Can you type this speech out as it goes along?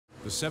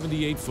The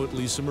 78-foot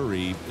Lisa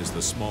Marie is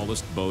the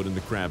smallest boat in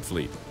the crab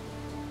fleet.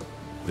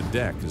 The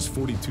deck is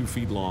 42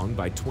 feet long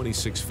by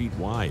 26 feet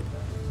wide,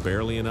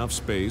 barely enough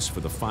space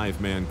for the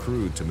 5-man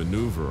crew to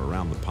maneuver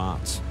around the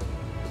pots.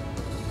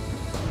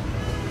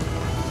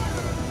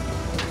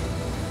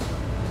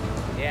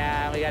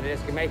 Yeah, we got to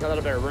just make a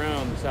little bit of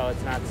room so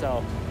it's not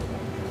so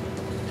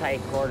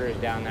tight quarters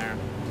down there.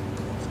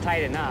 It's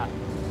tight enough.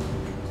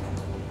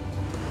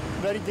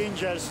 Very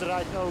dangerous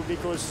right now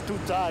because too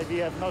tight, we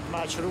have not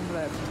much room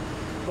left.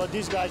 But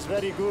this guy's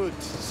very good,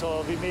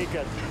 so we make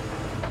it.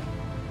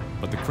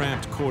 But the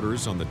cramped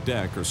quarters on the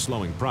deck are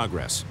slowing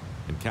progress,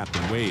 and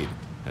Captain Wade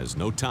has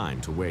no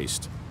time to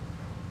waste.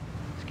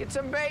 Let's get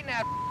some bait in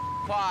that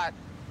pot.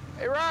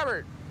 Hey,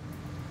 Robert,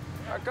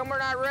 how come we're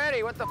not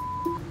ready? What the I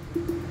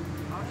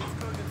was just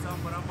cooking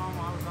something, but I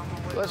was on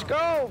my way. Let's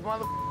go,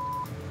 mother.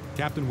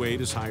 Captain Wade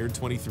has hired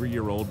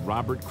 23-year-old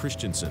Robert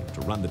Christensen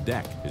to run the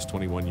deck, his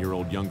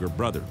 21-year-old younger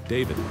brother,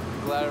 David.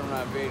 Glad I'm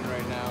not baiting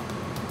right now.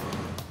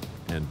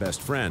 And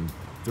best friend,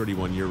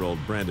 31-year-old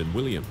Brandon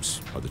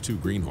Williams, are the two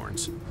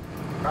greenhorns.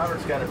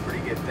 Robert's got a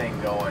pretty good thing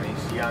going.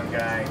 He's a young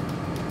guy.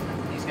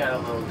 He's got a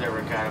little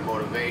different kind of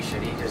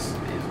motivation. He just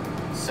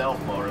is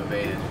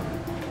self-motivated.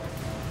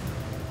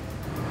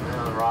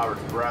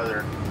 Robert's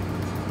brother,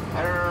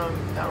 I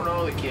don't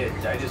know the kid.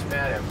 I just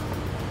met him.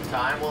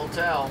 Time will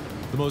tell.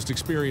 The most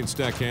experienced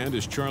deckhand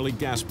is Charlie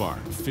Gaspar,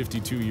 a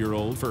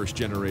 52-year-old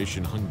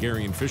first-generation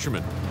Hungarian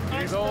fisherman.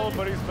 He's old,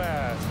 but he's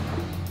fast.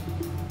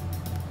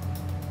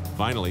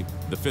 Finally,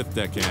 the fifth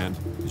deckhand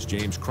is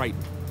James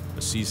Crichton,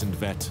 a seasoned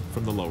vet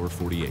from the lower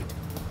 48.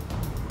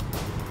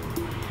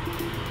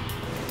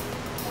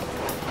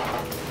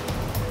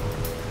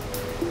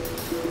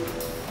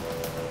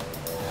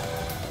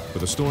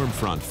 With a storm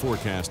front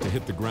forecast to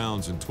hit the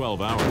grounds in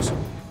 12 hours,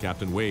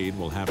 Captain Wade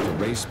will have to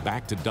race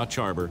back to Dutch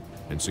Harbor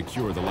and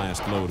secure the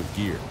last load of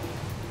gear.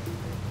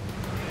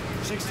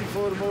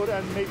 64 more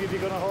and maybe we're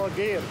gonna haul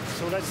gear.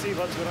 So let's see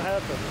what's gonna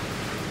happen.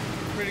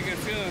 Pretty good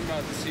feeling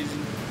about the season.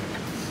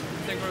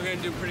 I think we're gonna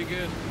do pretty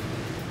good.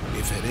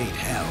 If it ain't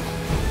hell,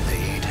 they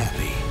ain't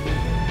happy.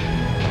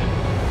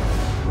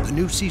 The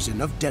new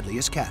season of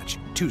Deadliest Catch,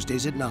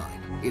 Tuesdays at 9.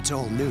 It's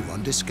all new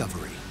on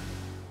Discovery.